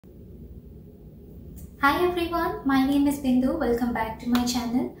Hi everyone, my name is Bindu. Welcome back to my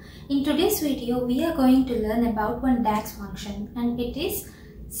channel. In today's video, we are going to learn about one DAX function and it is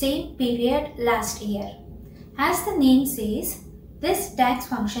same period last year. As the name says, this DAX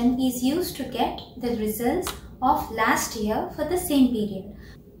function is used to get the results of last year for the same period.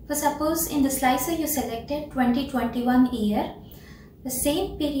 For suppose in the slicer you selected 2021 year, the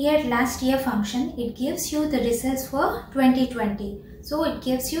same period last year function, it gives you the results for 2020. So it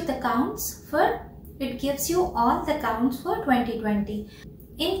gives you the counts for It gives you all the counts for 2020.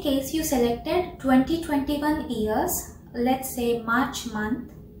 In case you selected 2021 years, let's say March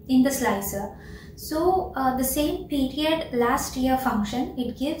month in the slicer. So the same period last year function,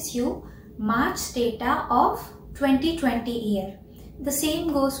 it gives you March data of 2020 year. The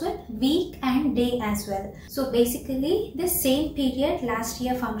same goes with week and day as well. So basically this same period last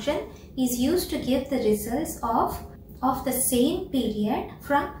year function is used to give the results of the same period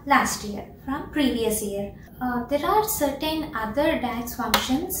from last year, from previous year. There are certain other DAX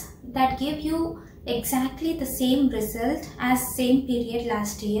functions that give you exactly the same result as same period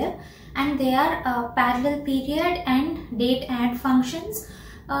last year, and they are parallel period and date add functions.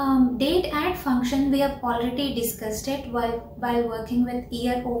 Date add function we have already discussed it while working with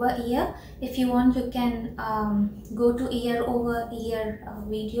year over year. If you want, you can go to year over year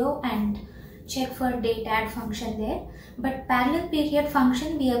video and check for date add function there. But parallel period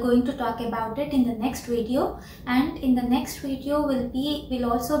function, we are going to talk about it in the next video, and in the next video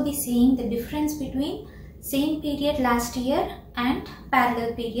we'll also be seeing the difference between same period last year and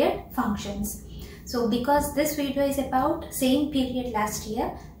parallel period functions. So because this video is about same period last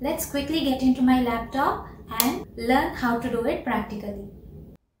year, let's quickly get into my laptop and learn how to do it practically.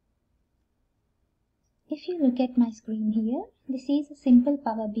 If you look at my screen here, this is a simple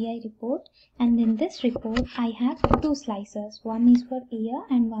Power BI report, and in this report I have two slicers. One is for year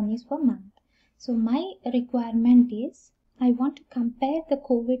and one is for month. So my requirement is I want to compare the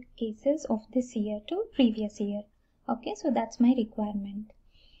COVID cases of this year to previous year. Okay, so that's my requirement.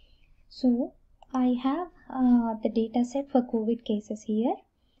 So I have the data set for COVID cases here.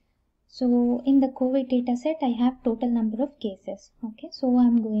 So in the COVID data set I have total number of cases. Okay, so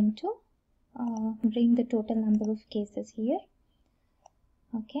I'm going to bring the total number of cases here.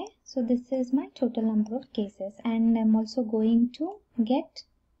 Okay, so this is my total number of cases, and I'm also going to get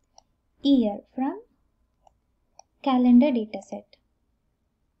year from calendar data set.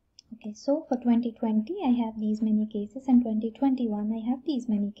 Okay, so for 2020 I have these many cases, and 2021 I have these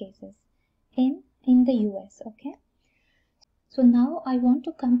many cases in the US. Okay, so now I want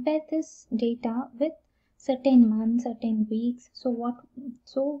to compare this data with certain months, certain weeks. So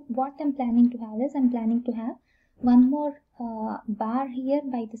what I'm planning to have is I'm planning to have one more bar here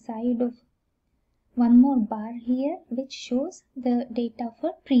by the side of one more bar here which shows the data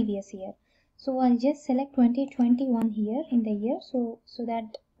for previous year. So I'll just select 2021 here in the year so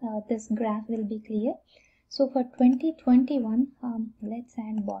that this graph will be clear. So for 2021, let's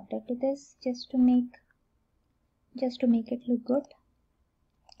add border to this just to make it look good.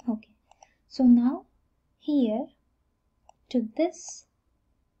 Okay, so now here to this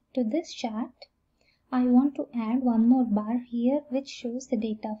chart I want to add one more bar here which shows the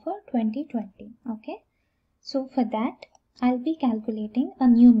data for 2020. Okay, so for that I'll be calculating a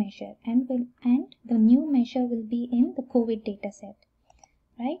new measure, and the new measure will be in the COVID data set,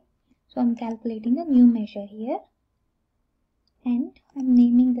 right? So I'm calculating a new measure here, and I'm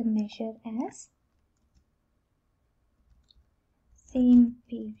naming the measure as same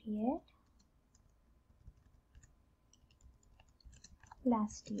period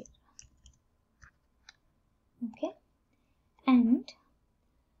last year. Okay, and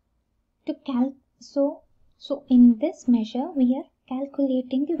to so in this measure we are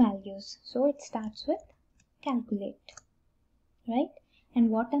calculating the values. So it starts with calculate, right?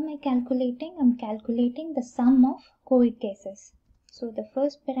 And what am I calculating? I'm calculating the sum of COVID cases. So the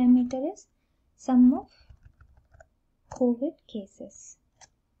first parameter is sum of COVID cases,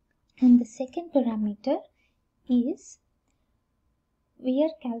 and the second parameter is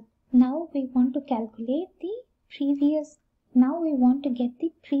now we want to calculate the previous. Now we want to get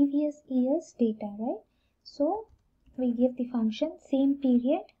the previous year's data, right? So we give the function same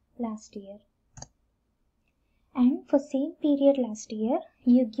period last year, and for same period last year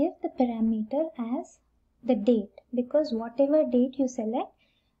you give the parameter as the date, because whatever date you select,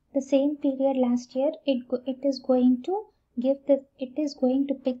 the same period last year it is going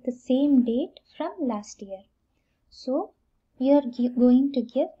to pick the same date from last year. So you are going to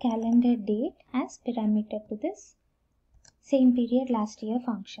give calendar date as parameter to this same period last year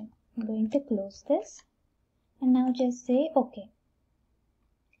function. I'm going to close this and now just say OK.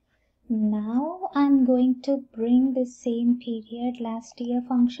 Now I'm going to bring the same period last year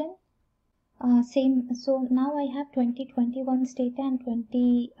function. So now I have 2021's data and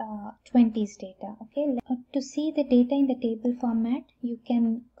 2020's data. Okay, to see the data in the table format, you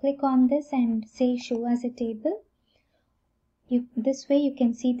can click on this and say show as a table. This way you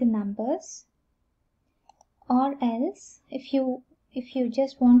can see the numbers. Or else, if you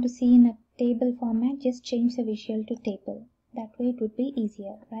just want to see in a table format, just change the visual to table. That way it would be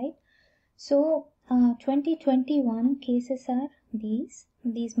easier, right? So 2021 cases are these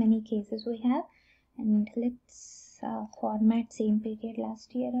many cases we have, and let's format same period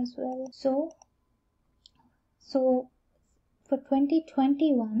last year as well. So for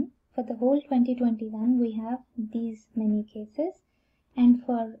 2021, for the whole 2021 we have these many cases, and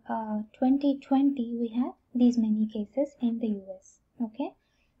for 2020 we have these many cases in the US. Okay,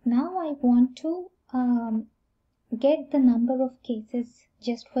 now I want to get the number of cases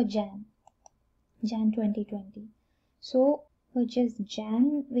just for Jan 2020. So for just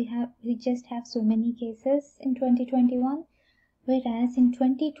Jan, we just have so many cases in 2021, whereas in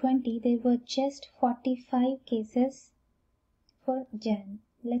 2020 there were just 45 cases for Jan.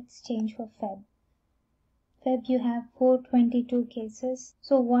 Let's change for Feb. Feb you have 422 cases.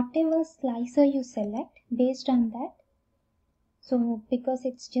 So whatever slicer you select, based on that, so because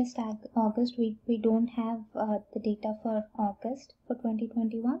it's just August, we don't have the data for August for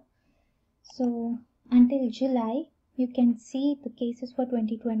 2021. So until July, you can see the cases for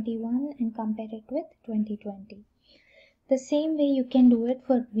 2021 and compare it with 2020. The same way you can do it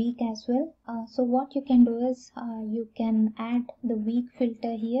for week as well. So what you can do is you can add the week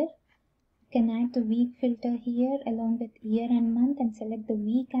filter here. You can add the week filter here along with year and month and select the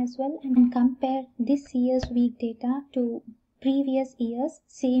week as well, and compare this year's week data to previous year's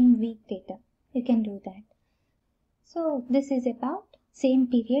same week data. You can do that. So this is about same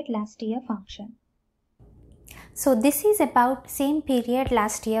period last year function. So this is about same period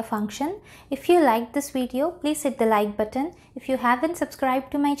last year function. If you liked this video, please hit the like button. If you haven't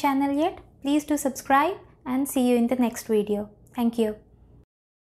subscribed to my channel yet, please do subscribe, and see you in the next video. Thank you.